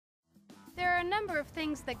a number of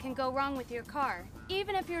things that can go wrong with your car,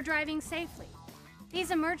 even if you're driving safely.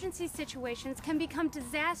 These emergency situations can become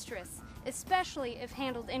disastrous, especially if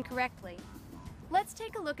handled incorrectly. Let's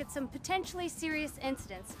take a look at some potentially serious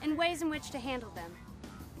incidents and ways in which to handle them.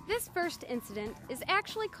 This first incident is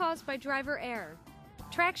actually caused by driver error.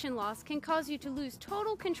 Traction loss can cause you to lose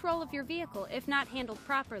total control of your vehicle if not handled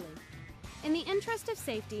properly. In the interest of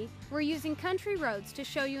safety, we're using country roads to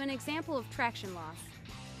show you an example of traction loss.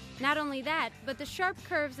 Not only that, but the sharp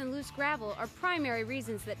curves and loose gravel are primary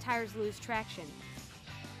reasons that tires lose traction.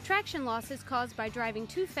 Traction loss is caused by driving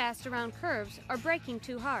too fast around curves or braking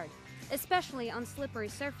too hard, especially on slippery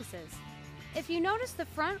surfaces. If you notice the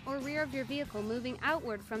front or rear of your vehicle moving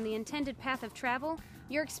outward from the intended path of travel,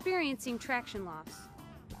 you're experiencing traction loss.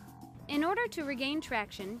 In order to regain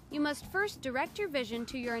traction, you must first direct your vision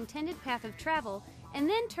to your intended path of travel and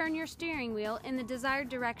then turn your steering wheel in the desired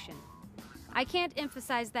direction. I can't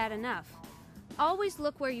emphasize that enough. Always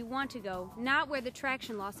look where you want to go, not where the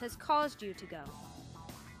traction loss has caused you to go.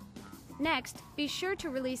 Next, be sure to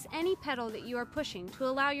release any pedal that you are pushing to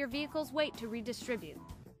allow your vehicle's weight to redistribute.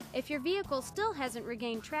 If your vehicle still hasn't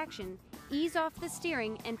regained traction, ease off the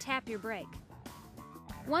steering and tap your brake.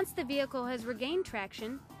 Once the vehicle has regained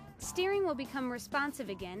traction, steering will become responsive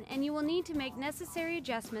again and you will need to make necessary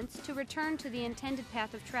adjustments to return to the intended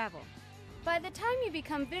path of travel. By the time you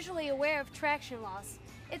become visually aware of traction loss,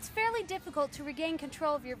 it's fairly difficult to regain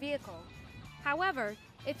control of your vehicle. However,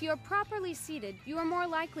 if you are properly seated, you are more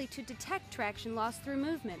likely to detect traction loss through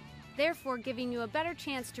movement, therefore giving you a better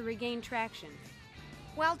chance to regain traction.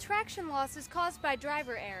 While traction loss is caused by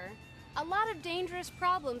driver error, a lot of dangerous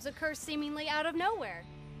problems occur seemingly out of nowhere.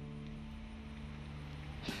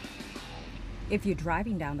 If you're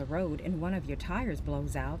driving down the road and one of your tires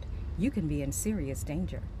blows out, you can be in serious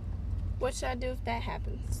danger. What should I do if that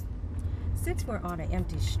happens? Since we're on an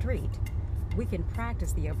empty street, we can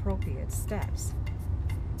practice the appropriate steps.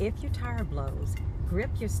 If your tire blows,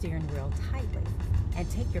 grip your steering wheel tightly and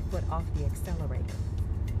take your foot off the accelerator.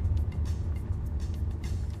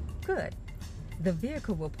 Good. The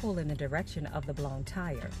vehicle will pull in the direction of the blown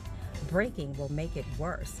tire. Braking will make it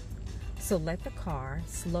worse. So let the car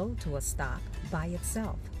slow to a stop by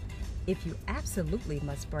itself. If you absolutely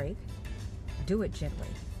must brake, do it gently.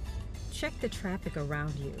 Check the traffic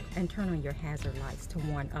around you and turn on your hazard lights to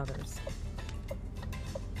warn others.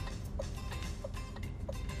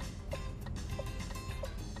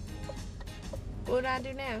 What do I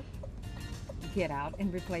do now? Get out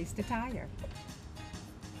and replace the tire.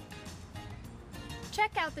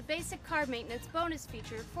 Check out the basic car maintenance bonus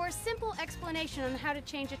feature for a simple explanation on how to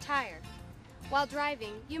change a tire. While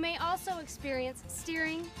driving, you may also experience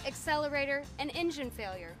steering, accelerator, and engine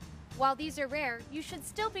failure. While these are rare, you should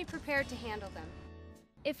still be prepared to handle them.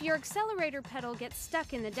 If your accelerator pedal gets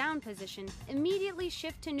stuck in the down position, immediately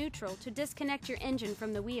shift to neutral to disconnect your engine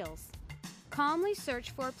from the wheels. Calmly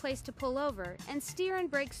search for a place to pull over and steer and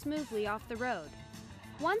brake smoothly off the road.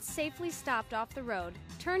 Once safely stopped off the road,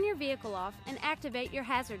 turn your vehicle off and activate your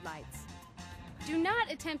hazard lights. Do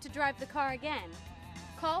not attempt to drive the car again.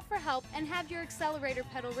 Call for help and have your accelerator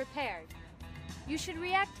pedal repaired. You should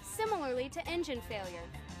react similarly to engine failure.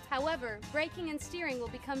 However, braking and steering will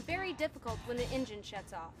become very difficult when the engine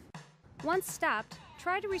shuts off. Once stopped,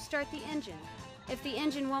 try to restart the engine. If the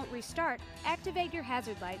engine won't restart, activate your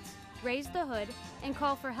hazard lights, raise the hood, and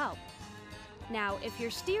call for help. Now, if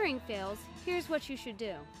your steering fails, here's what you should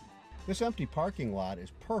do. This empty parking lot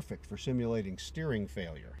is perfect for simulating steering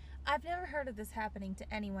failure. I've never heard of this happening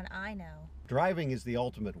to anyone I know. Driving is the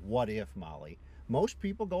ultimate what if, Molly. Most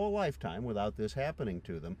people go a lifetime without this happening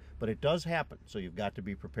to them, but it does happen, so you've got to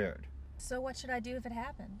be prepared. So what should I do if it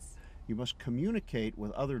happens? You must communicate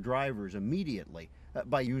with other drivers immediately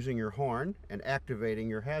by using your horn and activating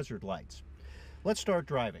your hazard lights. Let's start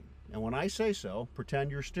driving, and when I say so,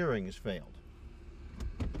 pretend your steering has failed.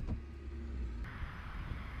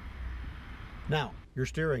 Now, your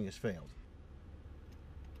steering has failed.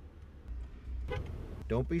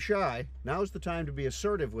 Don't be shy. Now's the time to be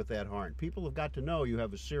assertive with that horn. People have got to know you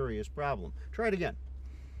have a serious problem. Try it again.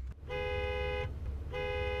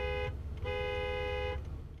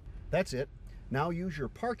 That's it. Now use your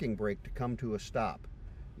parking brake to come to a stop.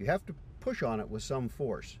 You have to push on it with some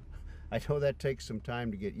force. I know that takes some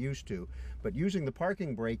time to get used to, but using the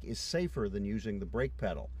parking brake is safer than using the brake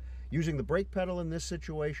pedal. Using the brake pedal in this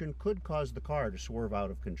situation could cause the car to swerve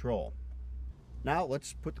out of control. Now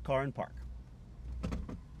let's put the car in park.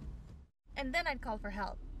 And then I'd call for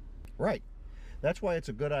help. Right. That's why it's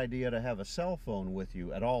a good idea to have a cell phone with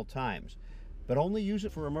you at all times. But only use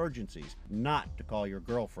it for emergencies, not to call your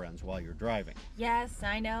girlfriends while you're driving. Yes,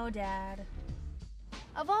 I know, Dad.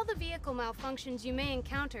 Of all the vehicle malfunctions you may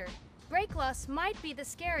encounter, brake loss might be the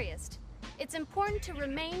scariest. It's important to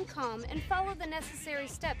remain calm and follow the necessary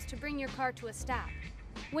steps to bring your car to a stop.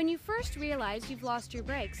 When you first realize you've lost your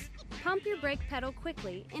brakes, pump your brake pedal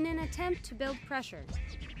quickly in an attempt to build pressure.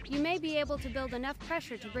 You may be able to build enough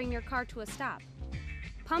pressure to bring your car to a stop.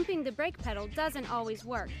 Pumping the brake pedal doesn't always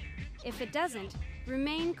work. If it doesn't,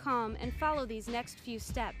 remain calm and follow these next few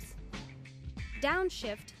steps.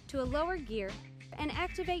 Downshift to a lower gear and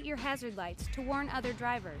activate your hazard lights to warn other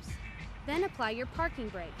drivers. Then apply your parking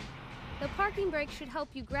brake. The parking brake should help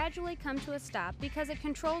you gradually come to a stop because it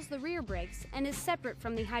controls the rear brakes and is separate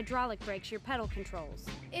from the hydraulic brakes your pedal controls.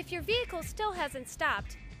 If your vehicle still hasn't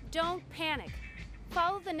stopped, don't panic.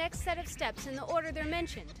 Follow the next set of steps in the order they're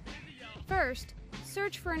mentioned. First,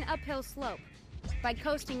 search for an uphill slope. By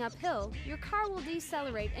coasting uphill, your car will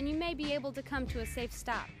decelerate and you may be able to come to a safe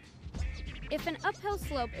stop. If an uphill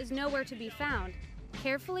slope is nowhere to be found,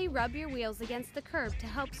 carefully rub your wheels against the curb to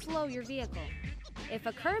help slow your vehicle. If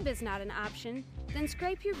a curb is not an option, then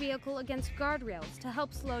scrape your vehicle against guardrails to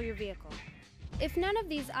help slow your vehicle. If none of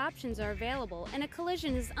these options are available and a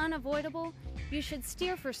collision is unavoidable, you should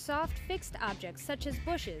steer for soft, fixed objects such as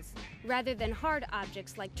bushes, rather than hard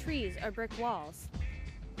objects like trees or brick walls.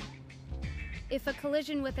 If a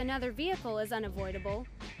collision with another vehicle is unavoidable,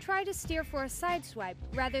 try to steer for a sideswipe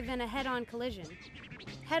rather than a head-on collision.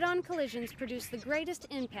 Head-on collisions produce the greatest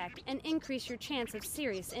impact and increase your chance of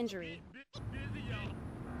serious injury.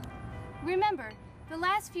 Remember, the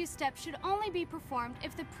last few steps should only be performed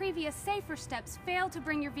if the previous safer steps fail to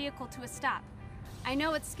bring your vehicle to a stop. I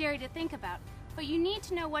know it's scary to think about, but you need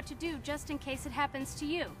to know what to do just in case it happens to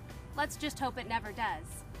you. Let's just hope it never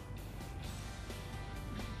does.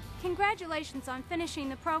 Congratulations on finishing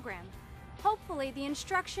the program. Hopefully, the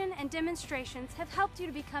instruction and demonstrations have helped you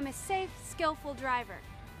to become a safe, skillful driver.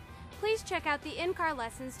 Please check out the in-car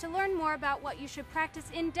lessons to learn more about what you should practice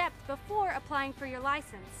in depth before applying for your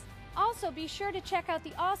license. Also, be sure to check out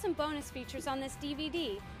the awesome bonus features on this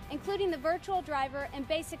DVD, including the virtual driver and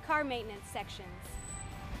basic car maintenance sections.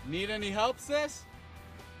 Need any help, sis?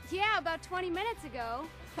 Yeah, about 20 minutes ago.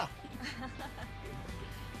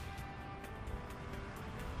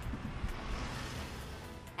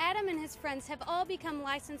 Adam and his friends have all become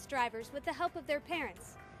licensed drivers with the help of their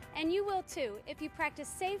parents. And you will too if you practice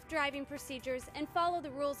safe driving procedures and follow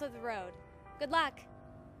the rules of the road. Good luck!